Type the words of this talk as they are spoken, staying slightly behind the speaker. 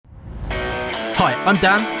Hi, I'm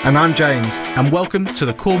Dan. And I'm James. And welcome to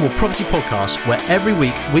the Cornwall Property Podcast, where every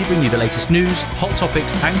week we bring you the latest news, hot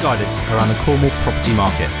topics and guidance around the Cornwall property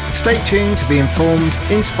market. Stay tuned to be informed,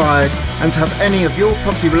 inspired and to have any of your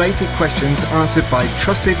property related questions answered by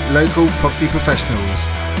trusted local property professionals.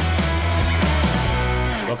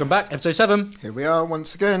 Welcome back, episode 7. Here we are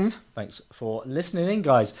once again. Thanks for listening in,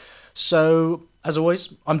 guys. So, as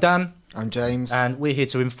always, I'm Dan. I'm James. And we're here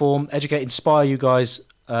to inform, educate, inspire you guys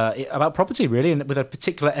about property, really, and with a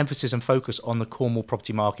particular emphasis and focus on the Cornwall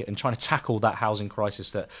property market and trying to tackle that housing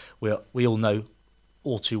crisis that we all know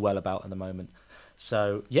all too well about at the moment.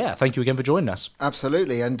 So, yeah, thank you again for joining us.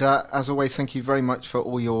 Absolutely. And as always, thank you very much for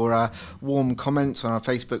all your warm comments on our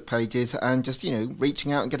Facebook pages and just,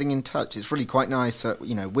 reaching out and getting in touch. It's really quite nice that,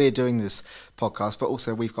 we're doing this podcast, but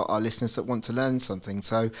also we've got our listeners that want to learn something.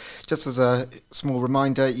 So just as a small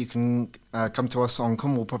reminder, you can come to us on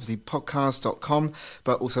cornwallpropertypodcast.com.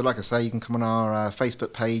 But also, like I say, you can come on our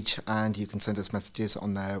Facebook page and you can send us messages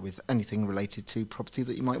on there with anything related to property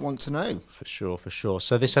that you might want to know. For sure.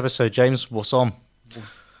 So this episode, James, what's on?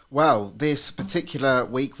 Well, this particular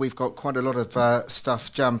week we've got quite a lot of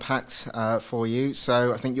stuff jam-packed for you.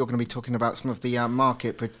 So I think you're going to be talking about some of the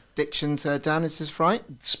market predictions, Dan, is this right?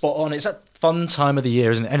 Spot on. It's that fun time of the year,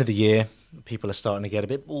 isn't it? End of the year. People are starting to get a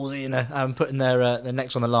bit ballsy, putting their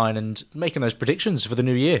necks on the line and making those predictions for the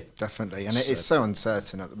new year. Definitely, and it is so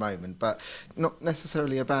uncertain at the moment, but not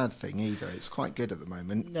necessarily a bad thing either. It's quite good at the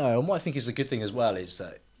moment. No, and what I think is a good thing as well is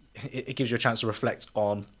that it gives you a chance to reflect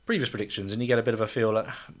on previous predictions, and you get a bit of a feel like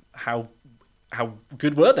how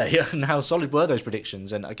good were they and how solid were those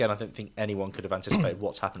predictions. And again, I don't think anyone could have anticipated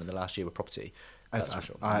what's happened in the last year with property. That's for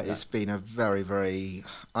sure. It's been a very, very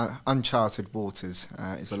uncharted waters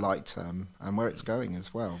is a light term, and where it's going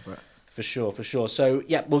as well. But For sure. So,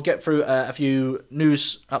 yeah, we'll get through a few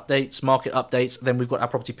news updates, market updates. Then we've got our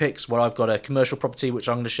property picks, where I've got a commercial property, which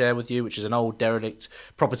I'm going to share with you, which is an old derelict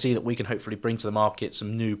property that we can hopefully bring to the market,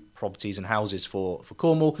 some new properties and houses for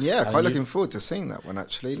Cornwall. Yeah, quite looking forward to seeing that one,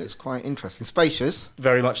 actually. Looks quite interesting. Spacious.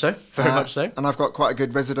 Very much so. And I've got quite a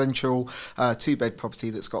good residential two-bed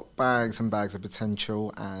property that's got bags and bags of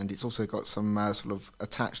potential, and it's also got some sort of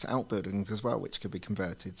attached outbuildings as well, which could be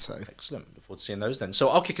converted. So excellent. Look forward to seeing those then. So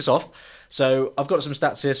I'll kick us off. So I've got some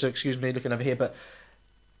stats here, so excuse me looking over here, but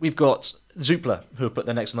we've got Zoopla, who have put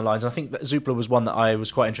their necks on the lines. And I think that Zoopla was one that I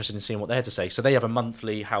was quite interested in seeing what they had to say. So they have a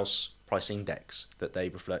monthly house price index that they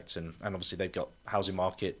reflect, and obviously they've got housing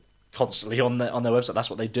market constantly on their website. That's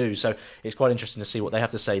what they do. So it's quite interesting to see what they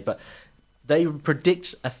have to say. But they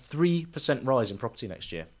predict a 3% rise in property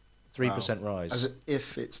next year. 3% rise. As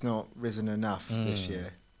if it's not risen enough this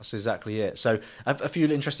year. That's exactly it. So a few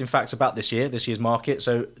interesting facts about this year's market.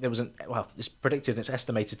 So there was it's predicted and it's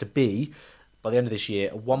estimated to be, by the end of this year,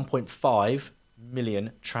 1.5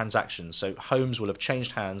 million transactions. So homes will have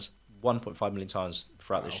changed hands 1.5 million times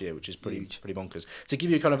throughout this year, which is pretty bonkers. To give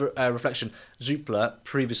you a kind of a reflection, Zoopla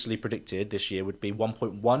previously predicted this year would be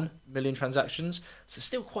 1.1 million transactions. So it's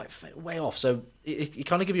still quite way off. So it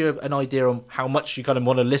kind of give you an idea on how much you kind of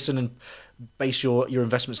want to listen and base your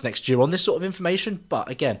investments next year on this sort of information. But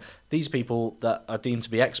again, these people that are deemed to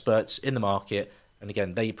be experts in the market, and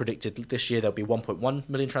again, they predicted this year there'll be 1.1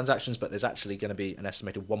 million transactions, but there's actually going to be an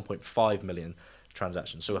estimated 1.5 million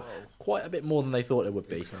transactions. So quite a bit more than they thought it would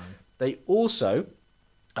be. They also,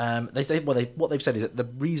 what they've said is that the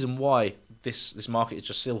reason why this market is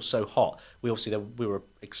just still so hot, we were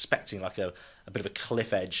expecting like a bit of a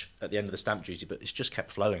cliff edge at the end of the stamp duty, but it's just kept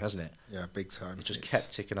flowing, hasn't it? Yeah, big time. It just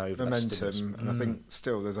kept ticking over. Momentum, and I think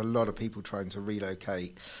still there's a lot of people trying to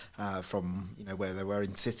relocate from where they were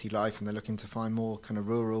in city life, and they're looking to find more kind of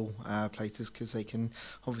rural places because they can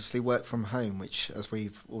obviously work from home, which, as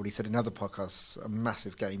we've already said in other podcasts, is a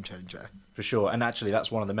massive game changer. For sure, and actually that's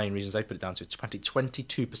one of the main reasons they put it down to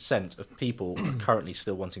 22% of people are currently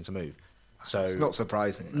still wanting to move. So it's not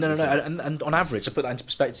surprising. No. And on average, to put that into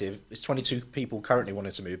perspective, it's 22 people currently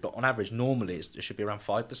wanting to move, but on average, normally it should be around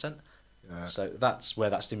 5%. Yeah. So that's where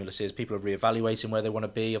that stimulus is. People are reevaluating where they want to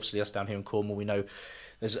be. Obviously, us down here in Cornwall, we know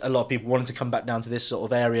there's a lot of people wanting to come back down to this sort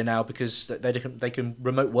of area now because they can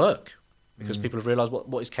remote work. Because people have realised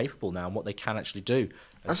what is capable now and what they can actually do.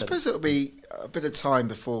 I suppose it'll be a bit of time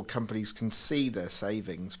before companies can see their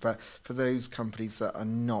savings, but for those companies that are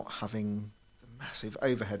not having massive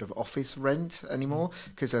overhead of office rent anymore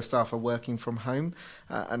because their staff are working from home,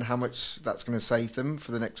 and how much that's going to save them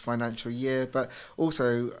for the next financial year. But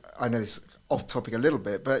also, I know this is off topic a little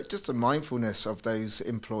bit, but just a mindfulness of those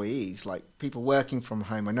employees, like people working from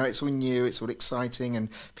home. I know it's all new, it's all exciting, and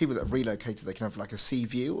people that have relocated, they can have like a sea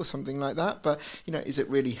view or something like that. But, you know, is it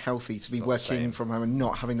really healthy to be working from home and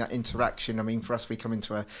not having that interaction? I mean, for us, we come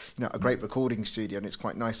into a great recording studio, and it's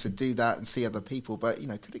quite nice to do that and see other people. But, you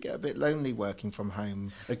know, could it get a bit lonely working from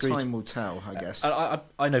home? Agreed. Time will tell, I guess.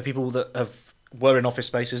 I know people that were in office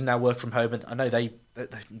spaces now work from home, and I know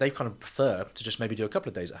they kind of prefer to just maybe do a couple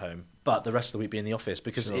of days at home, but the rest of the week be in the office,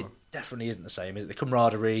 because it definitely isn't the same, is it? The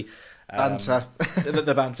camaraderie, banter,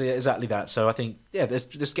 the banter, exactly that. So I think, there's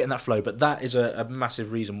just getting that flow, but that is a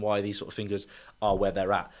massive reason why these sort of figures are where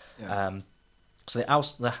they're at. Yeah. So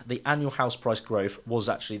the annual house price growth was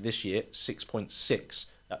actually this year 6.6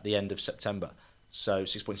 at the end of September. So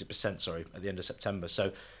 6.6%, sorry, at the end of September.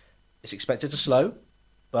 So it's expected to slow,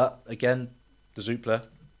 but again, the Zoopla,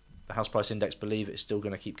 the house price index, believe it's still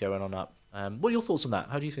going to keep going on up. What are your thoughts on that?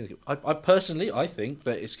 How do you think? I personally, I think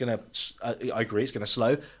that it's going to. I agree, it's going to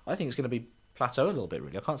slow. I think it's going to be plateau a little bit.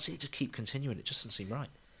 Really, I can't see it to keep continuing. It just doesn't seem right.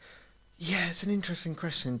 Yeah, it's an interesting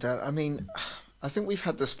question, Dan. I mean, I think we've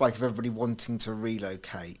had the spike of everybody wanting to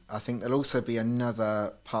relocate. I think there'll also be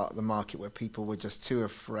another part of the market where people were just too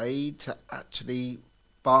afraid to actually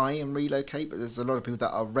buy and relocate, but there's a lot of people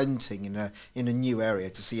that are renting in a new area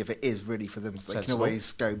to see if it is really for them. So they can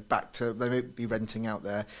always go back to, they may be renting out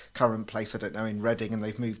their current place, I don't know, in Reading, and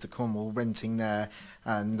they've moved to Cornwall, renting there,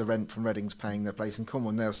 and the rent from Reading's paying their place in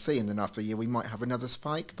Cornwall, and they'll see, and then after a year we might have another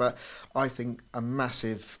spike. But I think a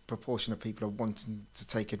massive proportion of people are wanting to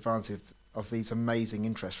take advantage of these amazing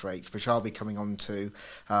interest rates, which I'll be coming on to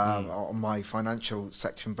on my financial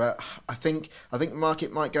section. But I think the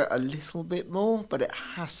market might go a little bit more, but it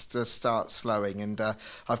has to start slowing. And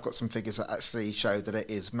I've got some figures that actually show that it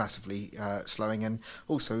is massively slowing. And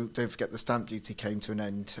also, don't forget the stamp duty came to an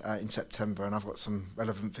end in September, and I've got some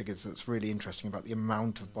relevant figures that's really interesting about the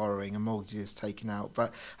amount of borrowing and mortgages taken out.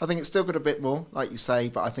 But I think it's still got a bit more, like you say,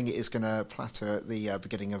 but I think it is going to plateau at the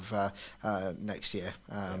beginning of next year.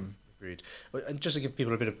 Agreed. And just to give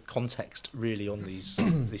people a bit of context, really, on these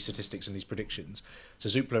these statistics and these predictions, so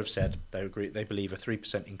Zoopla have said they believe a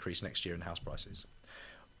 3% increase next year in house prices.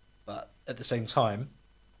 But at the same time,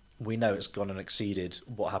 we know it's gone and exceeded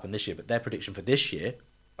what happened this year. But their prediction for this year,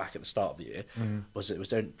 back at the start of the year, was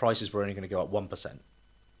that prices were only going to go up 1%.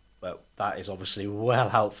 But that is obviously well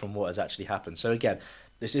out from what has actually happened. So again,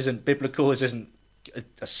 this isn't biblical. This isn't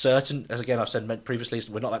a certain, as again I've said previously,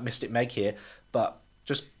 we're not like Mystic Meg here, but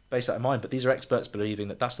just base that in mind. But these are experts believing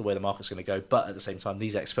that that's the way the market's going to go. But at the same time,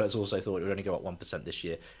 these experts also thought it would only go up 1% this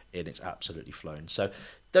year, and it's absolutely flown. So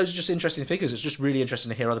those are just interesting figures. It's just really interesting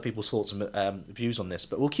to hear other people's thoughts and views on this.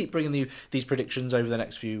 But we'll keep bringing you these predictions over the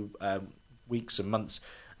next few weeks and months,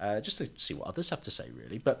 just to see what others have to say,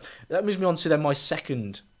 really. But that moves me on to then my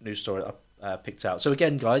second news story that I picked out. So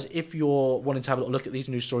again, guys, if you're wanting to have a look at these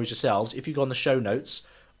news stories yourselves, if you go on the show notes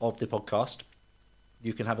of the podcast,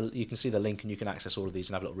 you can see the link and you can access all of these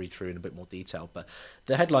and have a little read through in a bit more detail. But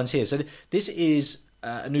the headlines here. So this is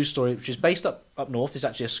a news story which is based up north. It's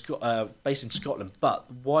actually based in Scotland. But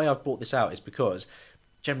why I've brought this out is because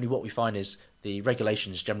generally what we find is the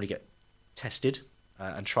regulations generally get tested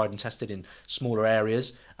and tried and tested in smaller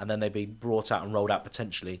areas, and then they'd be brought out and rolled out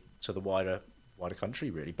potentially to the wider country,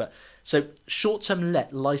 really. But so short-term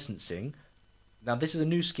let licensing. Now, this is a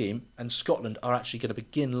new scheme, and Scotland are actually going to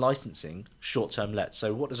begin licensing short-term let.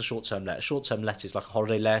 So what is a short-term let? A short-term let is like a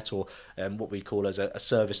holiday let, or what we call as a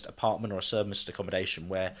serviced apartment or a serviced accommodation,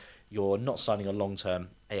 where you're not signing a long-term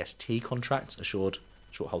AST contract, a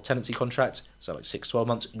short-hold tenancy contract, so like 6-12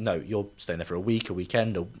 months. No, you're staying there for a week, a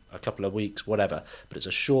weekend, or a couple of weeks, whatever. But it's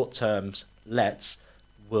a short-term let.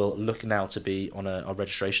 Will look now to be on a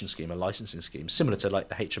registration scheme, a licensing scheme, similar to like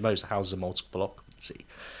the HMOs, the houses of multiple occupancy.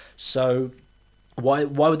 So why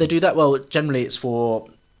would they do that? Well, generally it's for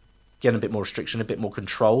getting a bit more restriction, a bit more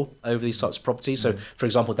control over these types of properties. So, for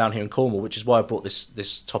example, down here in Cornwall, which is why I brought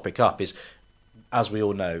this topic up, is, as we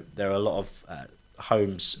all know, there are a lot of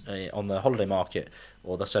homes on the holiday market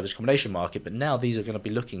or the service accommodation market, but now these are going to be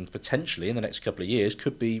looking potentially in the next couple of years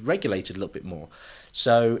could be regulated a little bit more.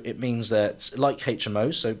 So it means that, like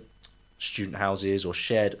HMOs, so student houses or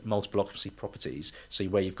shared multiple occupancy properties, so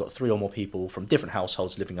where you've got 3 or more people from different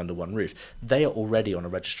households living under one roof, they are already on a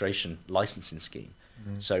registration licensing scheme.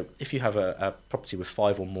 So if you have a property with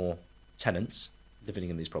 5 or more tenants living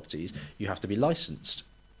in these properties, you have to be licensed.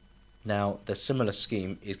 Now, the similar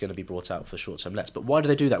scheme is going to be brought out for short-term lets. But why do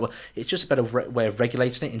they do that? Well, it's just a better way of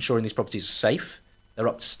regulating it, ensuring these properties are safe, they're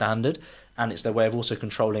up to standard, and it's their way of also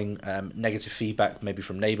controlling negative feedback, maybe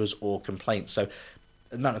from neighbours or complaints. So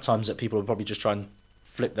the amount of times that people will probably just try and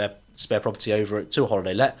flip their spare property over to a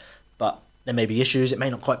holiday let, but there may be issues, it may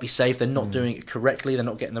not quite be safe, they're not doing it correctly, they're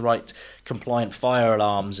not getting the right compliant fire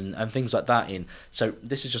alarms and things like that in. So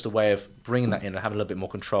this is just a way of bringing that in and having a little bit more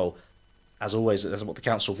control. As always, that's what the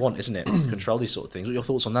council want, isn't it? Control these sort of things. What are your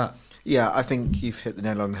thoughts on that? Yeah, I think you've hit the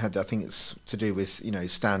nail on the head. I think it's to do with,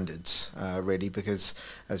 standards, really, because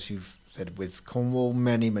as you've said, with Cornwall,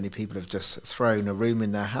 many people have just thrown a room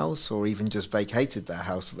in their house or even just vacated their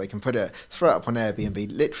house so they can throw it up on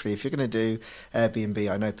Airbnb. Literally, if you're going to do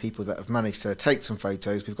Airbnb, I know people that have managed to take some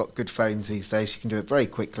photos. We've got good phones these days. You can do it very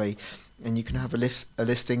quickly, and you can have a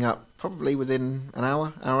listing up probably within an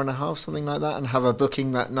hour and a half, something like that, and have a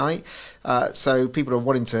booking that night. So people are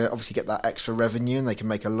wanting to obviously get that extra revenue, and they can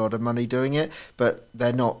make a lot of money doing it, but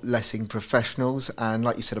they're not letting professionals, and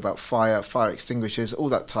like you said about fire extinguishers, all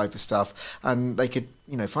that type of stuff, and they could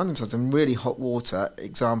find themselves in really hot water.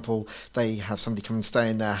 Example, they have somebody come and stay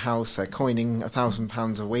in their house, they're coining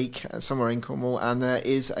 £1,000 a week somewhere in Cornwall, and there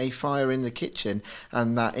is a fire in the kitchen,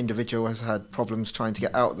 and that individual has had problems trying to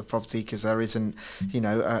get out of the property because there isn't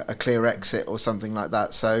a clear exit or something like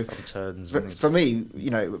that. So for me,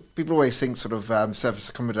 people always think sort of service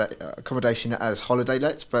accommodation as holiday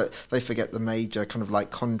lets, but they forget the major kind of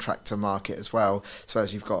like contractor market as well. So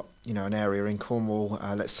as you've got an area in Cornwall,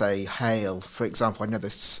 let's say Hale, for example. I know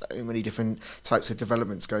there's so many different types of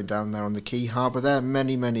developments going down there on the Quay Harbour there.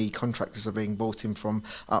 Many contractors are being brought in from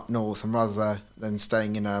up north, and rather than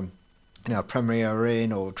staying in a Premier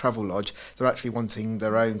Inn or Travel Lodge, they're actually wanting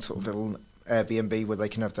their own sort of little Airbnb where they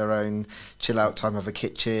can have their own chill out time, have a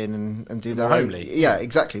kitchen and do their own. Yeah,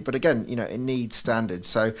 exactly. But again, it needs standards.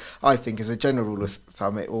 So I think as a general rule of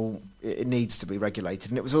thumb, it needs to be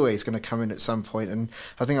regulated, and it was always going to come in at some point. And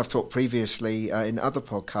I think I've talked previously in other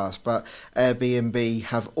podcasts, but Airbnb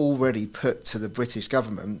have already put to the British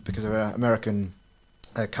government, because they're an American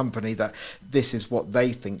company, that this is what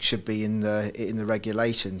they think should be in the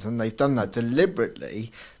regulations, and they've done that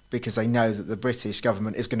deliberately because they know that the British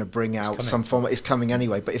government is going to bring out some form. It's coming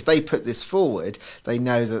anyway. But if they put this forward, they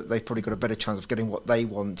know that they've probably got a better chance of getting what they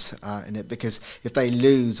want in it. Because if they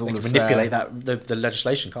lose all of manipulate the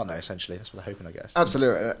legislation, can't they? Essentially, that's what they're hoping, I guess.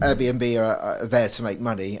 Absolutely, Airbnb are there to make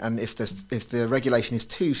money, and if the regulation is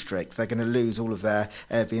too strict, they're going to lose all of their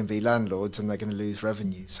Airbnb landlords, and they're going to lose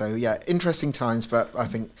revenue. So yeah, interesting times, but I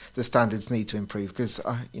think the standards need to improve, because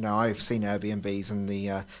I've seen Airbnbs and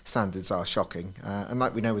the standards are shocking, and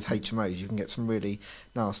like we know with HMOs, you can get some really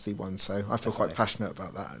nasty ones. So I feel quite passionate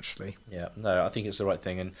about that, actually. Yeah, no, I think it's the right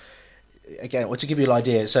thing. And again, to give you an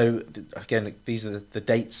idea, so again, these are the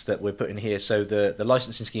dates that we're putting here. So the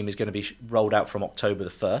licensing scheme is going to be rolled out from October the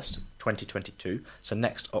 1st, 2022, so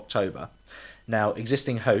next October. Now,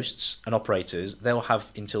 existing hosts and operators, they'll have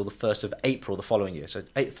until the 1st of April the following year. So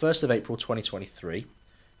 1st of April 2023,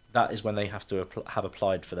 that is when they have to have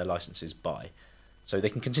applied for their licenses by. So they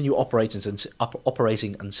can continue operating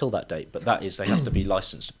until that date, but that is, they have to be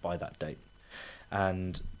licensed by that date.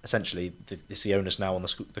 And essentially, it's the onus now on the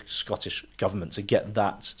Scottish government to get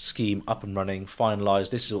that scheme up and running,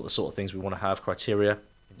 finalised. This is all the sort of things we want to have, criteria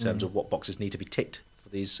in terms of what boxes need to be ticked for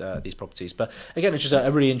these properties. But again, it's just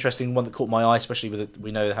a really interesting one that caught my eye, especially with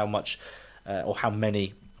we know how much or how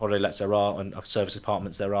many holiday lets there are and service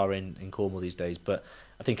apartments there are in Cornwall these days. But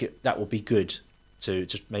I think that will be good to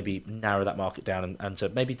just maybe narrow that market down and to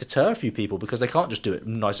maybe deter a few people, because they can't just do it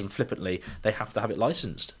nice and flippantly. They have to have it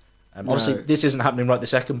licensed. Obviously, this isn't happening right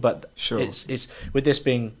this second, but sure. It's with this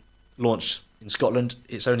being launched in Scotland,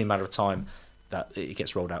 it's only a matter of time that it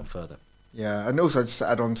gets rolled out further. Yeah, and also just to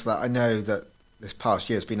add on to that, I know that this past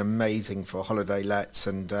year has been amazing for holiday lets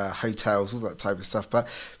and hotels, all that type of stuff. But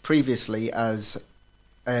previously, as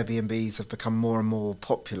Airbnbs have become more and more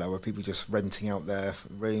popular, where people just renting out their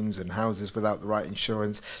rooms and houses without the right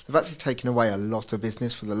insurance, they've actually taken away a lot of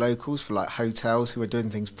business for the locals, for like hotels who are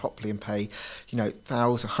doing things properly and pay,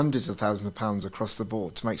 hundreds of thousands of pounds across the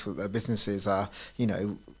board to make sure that their businesses are,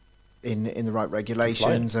 in the right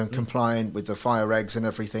regulations and compliant with the fire regs and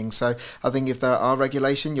everything. So I think if there are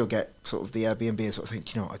regulation, you'll get sort of the Airbnb sort of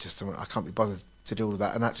think, I can't be bothered to do all of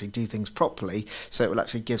that and actually do things properly. So it will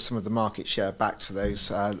actually give some of the market share back to those,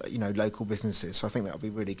 local businesses. So I think that will be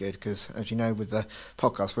really good, because as you know, with the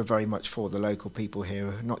podcast, we're very much for the local people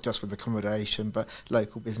here, not just with accommodation, but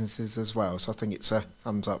local businesses as well. So I think it's a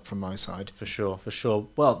thumbs up from my side. For sure.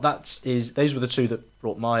 Well, those were the two that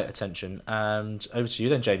brought my attention. And over to you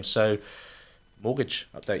then, James. So mortgage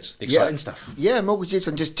updates, the exciting stuff. Yeah, mortgages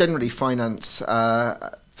and just generally finance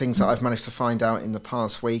things that I've managed to find out in the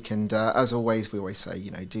past week. And as always, we always say,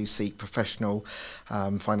 do seek professional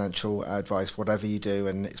financial advice, whatever you do.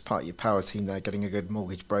 And it's part of your power team there, getting a good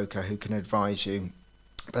mortgage broker who can advise you.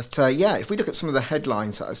 But if we look at some of the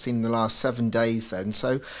headlines that I've seen in the last 7 days then,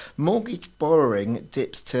 so mortgage borrowing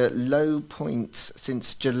dips to low points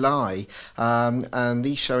since July, and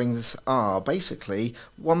these showings are basically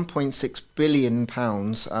 £1.6 billion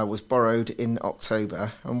was borrowed in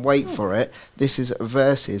October, and wait for it, this is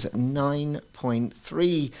versus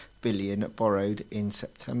 9.3 billion borrowed in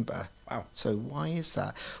September. Wow. So why is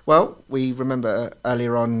that? Well, we remember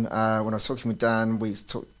earlier on when I was talking with Dan, we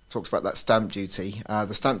talked about that stamp duty.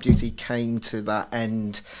 The stamp duty came to that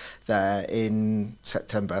end there in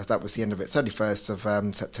September. That was the end of it. 31st of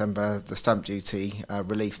September, the stamp duty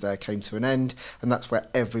relief there came to an end, and that's where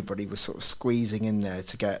everybody was sort of squeezing in there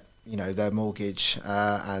to get their mortgage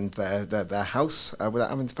and their house without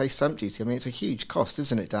having to pay stamp duty. I mean, it's a huge cost,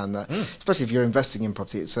 isn't it, Dan? That especially if you're investing in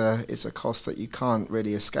property, it's a cost that you can't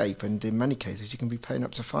really escape, and in many cases you can be paying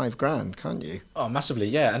up to £5,000, can't you? Oh, massively,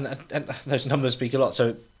 yeah. And those numbers speak a lot.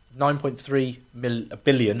 So 9.3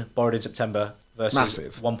 billion borrowed in September versus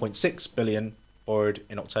Massive. 1.6 billion borrowed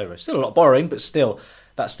in October. Still a lot of borrowing, but still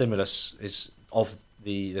that stimulus is of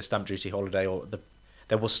the stamp duty holiday, or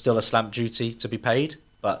there was still a stamp duty to be paid,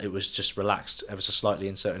 but it was just relaxed ever so slightly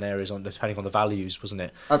in certain areas depending on the values, wasn't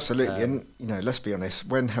it? Absolutely. And let's be honest,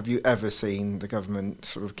 when have you ever seen the government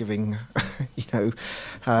sort of giving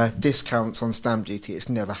discounts on stamp duty? It's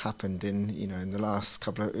never happened in the last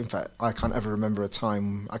couple of, in fact, I can't ever remember a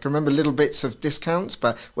time. I can remember little bits of discounts,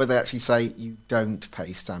 but where they actually say you don't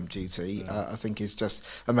pay stamp duty, I think is just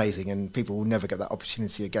amazing, and people will never get that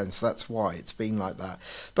opportunity again. So that's why it's been like that.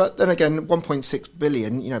 But then again, 1.6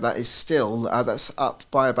 billion, that is still that's up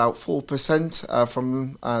by about 4%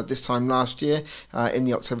 from this time last year in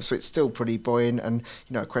the October, so it's still pretty buoyant. And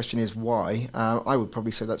a question is why. I would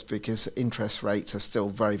probably say that's because interest rates are still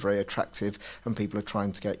very, very attractive, and people are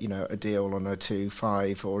trying to get a deal on a 2,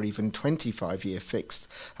 5 or even 25-year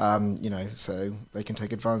fixed, so they can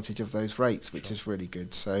take advantage of those rates, which is really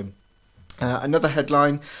good. So another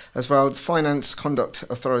headline as well, the Finance Conduct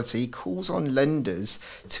Authority calls on lenders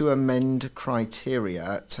to amend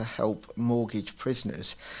criteria to help mortgage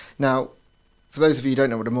prisoners. Now, for those of you who don't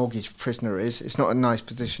know what a mortgage prisoner is, it's not a nice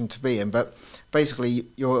position to be in, but basically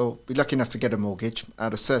you'll be lucky enough to get a mortgage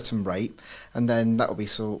at a certain rate, and then that will be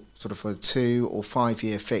sort of for a 2 or 5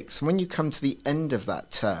 year fix. And when you come to the end of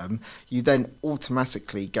that term, you then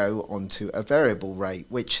automatically go onto a variable rate,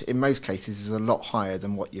 which in most cases is a lot higher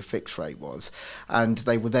than what your fixed rate was. And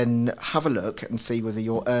they will then have a look and see whether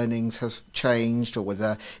your earnings have changed, or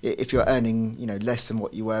whether if you're earning less than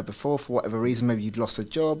what you were before for whatever reason, maybe you'd lost a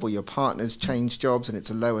job or your partner's changed jobs and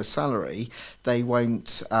it's a lower salary, they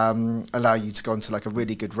won't allow you to go onto like a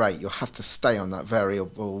really good rate. You'll have to stay on that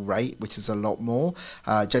variable rate, which is a lot more.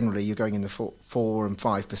 Generally you're going in the 4 and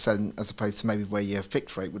 5% as opposed to maybe where your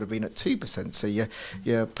fixed rate would have been at 2%. So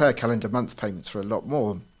your per calendar month payments are a lot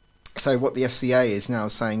more. So what the FCA is now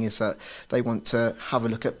saying is that they want to have a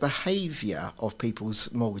look at behaviour of people's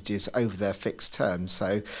mortgages over their fixed term.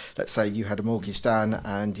 So let's say you had a mortgage down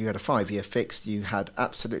and you had a 5-year fixed, you had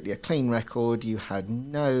absolutely a clean record, you had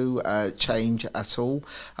no change at all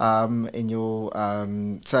in your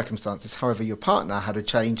circumstances. However, your partner had a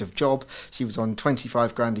change of job, she was on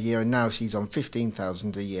 25 grand a year and now she's on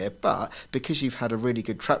 15,000 a year, but because you've had a really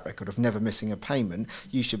good track record of never missing a payment,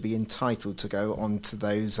 you should be entitled to go on to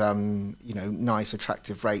those nice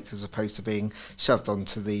attractive rates, as opposed to being shoved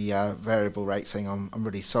onto the variable rate, saying I'm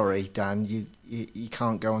really sorry, Dan, you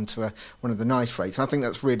can't go on to one of the nice rates. I think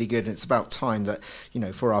that's really good, and it's about time that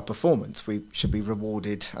for our performance we should be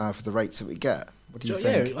rewarded for the rates that we get. What do you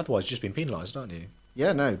think? Yeah, otherwise you're just being penalised, aren't you?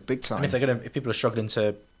 Yeah, no, big time. And if people are struggling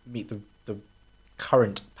to meet the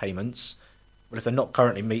current payments, well, if they're not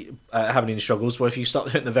currently having any struggles, well, if you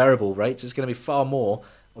start hitting the variable rates, it's going to be far more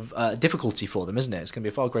of difficulty for them, isn't it? It's going to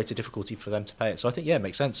be a far greater difficulty for them to pay it. So I think, it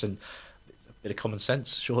makes sense, and it's a bit of common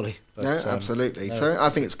sense, surely. But, no, absolutely. No. So I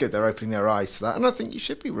think it's good they're opening their eyes to that, and I think you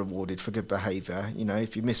should be rewarded for good behaviour.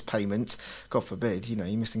 If you miss payments, God forbid, you're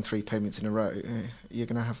missing 3 payments in a row, you're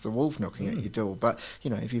going to have the wolf knocking at your door. But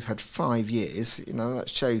if you've had 5 years, that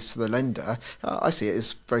shows to the lender. I see it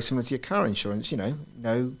as very similar to your car insurance.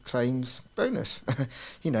 No claims bonus.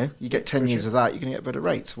 You get 10 years of that, you're going to get better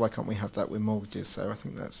rates. Why can't we have that with mortgages? So I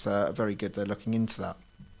think that's very good. They're looking into that.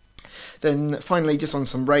 Then finally, just on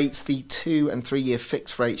some rates, the 2 and 3 year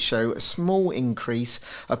fixed rates show a small increase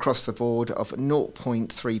across the board of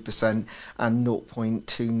 0.3% and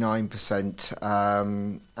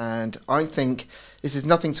 0.29%. And I think this is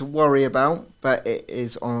nothing to worry about, but it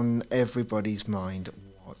is on everybody's mind.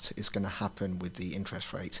 What what is going to happen with the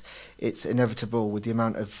interest rates. It's inevitable with the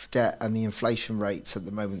amount of debt and the inflation rates at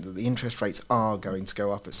the moment that the interest rates are going to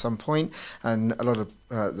go up at some point, and a lot of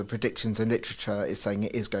the predictions in literature is saying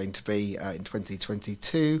it is going to be in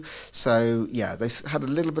 2022. So yeah, they had a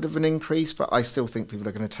little bit of an increase, but I still think people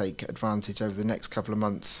are going to take advantage over the next couple of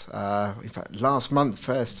months. In fact, last month,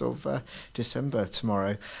 1st of December,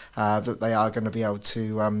 tomorrow, that they are going to be able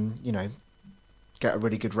to, get a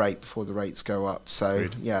really good rate before the rates go up. So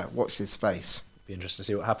yeah, watch this space. Be interesting to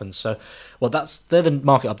see what happens. So, well, they're the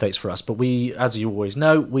market updates for us. But we, as you always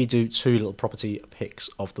know, we do 2 little property picks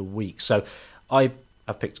of the week. So I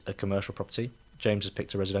have picked a commercial property. James has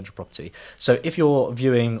picked a residential property. So if you're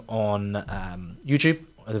viewing on YouTube,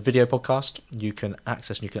 the video podcast, you can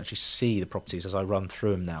access and you can actually see the properties as I run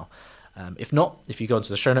through them now. If not, if you go into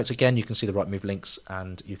the show notes again, you can see the Rightmove links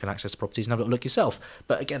and you can access the properties and have a look yourself.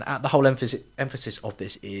 But again, the whole emphasis of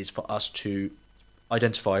this is for us to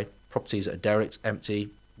identify properties that are derelict,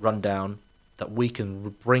 empty, run down, that we can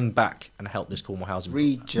bring back and help this Cornwall housing.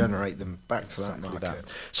 Regenerate them back to that market.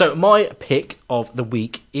 So my pick of the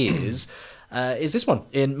week is this one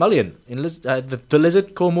in Mullion, in the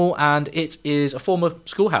Lizard, Cornwall, and it is a former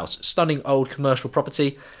schoolhouse, stunning old commercial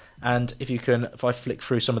property. And if I flick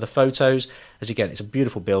through some of the photos, as again, it's a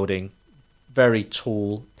beautiful building, very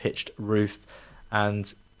tall, pitched roof,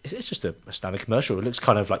 and it's just a standard commercial. It looks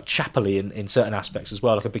kind of like chapel-y in certain aspects as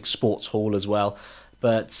well, like a big sports hall as well.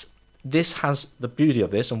 But this has the beauty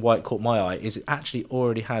of this, and why it caught my eye, is it actually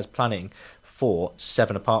already has planning for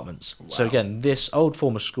 7 apartments. Wow. So again, this old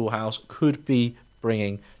former schoolhouse could be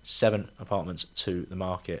bringing 7 apartments to the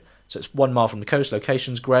market. So it's 1 mile from the coast.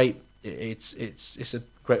 Location's great. It's a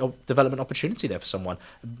great development opportunity there for someone.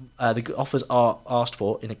 The offers are asked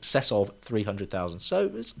for in excess of 300,000, so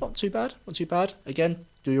it's not too bad. Again,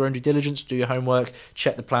 do your own due diligence, do your homework,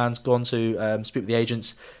 check the plans, go on to speak with the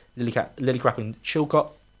agents, Lillycrap and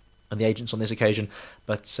Chilcott, and the agents on this occasion.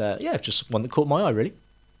 But just one that caught my eye really.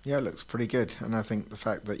 Yeah, it looks pretty good, and I think the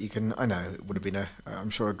fact that I know it would have been I'm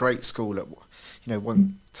sure a great school at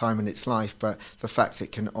one time in its life, but the fact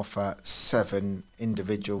it can offer 7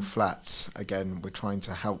 individual flats, again, we're trying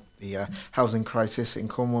to help the housing crisis in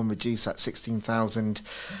Cornwall and reduce that 16,000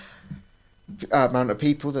 amount of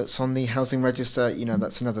people that's on the housing register.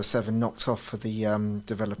 That's another 7 knocked off for the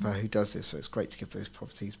developer who does this, so it's great to give those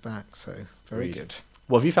properties back. So very good.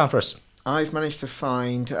 What have you found for us? I've managed to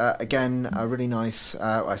find, again, a really nice,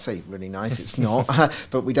 I say really nice, it's not,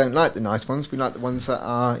 but we don't like the nice ones. We like the ones that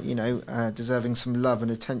are, deserving some love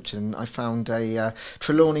and attention. I found a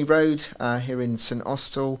Trelawney Road here in St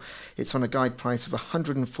Austell. It's on a guide price of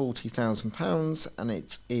 £140,000, and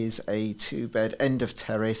it is a 2-bed end of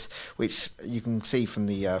terrace, which you can see from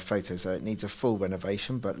the photos that it needs a full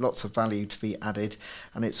renovation, but lots of value to be added.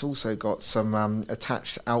 And it's also got some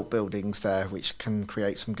attached outbuildings there, which can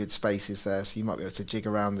create some good spaces there, so you might be able to jig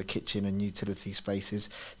around the kitchen and utility spaces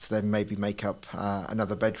to then maybe make up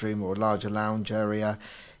another bedroom or a larger lounge area.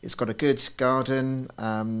 It's got a good garden,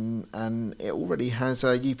 and it already has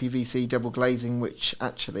a UPVC double glazing, which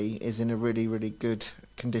actually is in a really, really good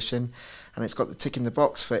condition. And it's got the tick in the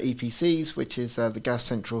box for EPCs, which is the gas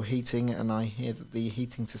central heating, and I hear that the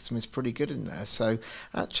heating system is pretty good in there. So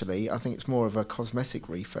actually, I think it's more of a cosmetic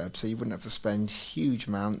refurb, so you wouldn't have to spend huge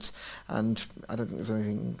amounts, and I don't think there's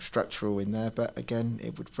anything structural in there, but again,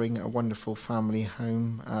 it would bring a wonderful family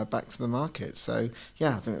home back to the market. So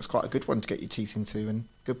yeah, I think that's quite a good one to get your teeth into, and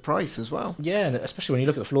good price as well. Yeah, and especially when you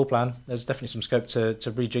look at the floor plan, there's definitely some scope to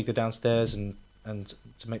rejig the downstairs and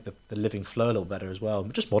to make the living flow a little better as well.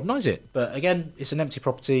 Just modernise it. But again, it's an empty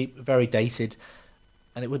property, very dated,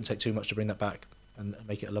 and it wouldn't take too much to bring that back and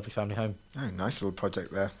make it a lovely family home. Oh, nice little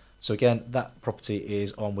project there. So again, that property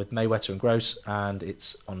is on with Mayweather and Gross, and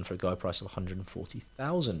it's on for a guide price of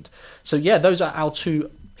 140,000. So yeah, those are our 2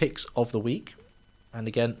 picks of the week. And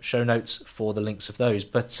again, show notes for the links of those.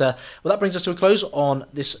 But that brings us to a close on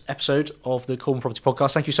this episode of the Cornwall Property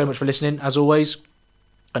Podcast. Thank you so much for listening, as always.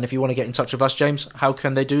 And if you want to get in touch with us, James, how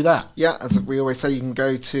can they do that? Yeah, as we always say, you can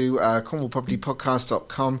go to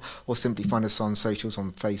cornwallpropertypodcast.com or simply find us on socials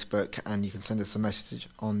on Facebook, and you can send us a message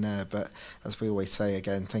on there. But as we always say,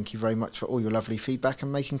 again, thank you very much for all your lovely feedback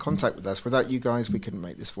and making contact with us. Without you guys, we couldn't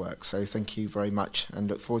make this work. So thank you very much, and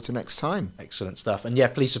look forward to next time. Excellent stuff. And yeah,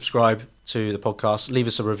 please subscribe to the podcast. Leave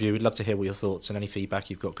us a review. We'd love to hear what your thoughts and any feedback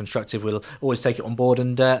you've got constructive. We'll always take it on board.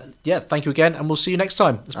 And thank you again, and we'll see you next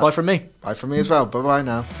time. It's bye from me. Bye from me as well. Bye-bye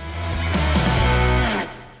now.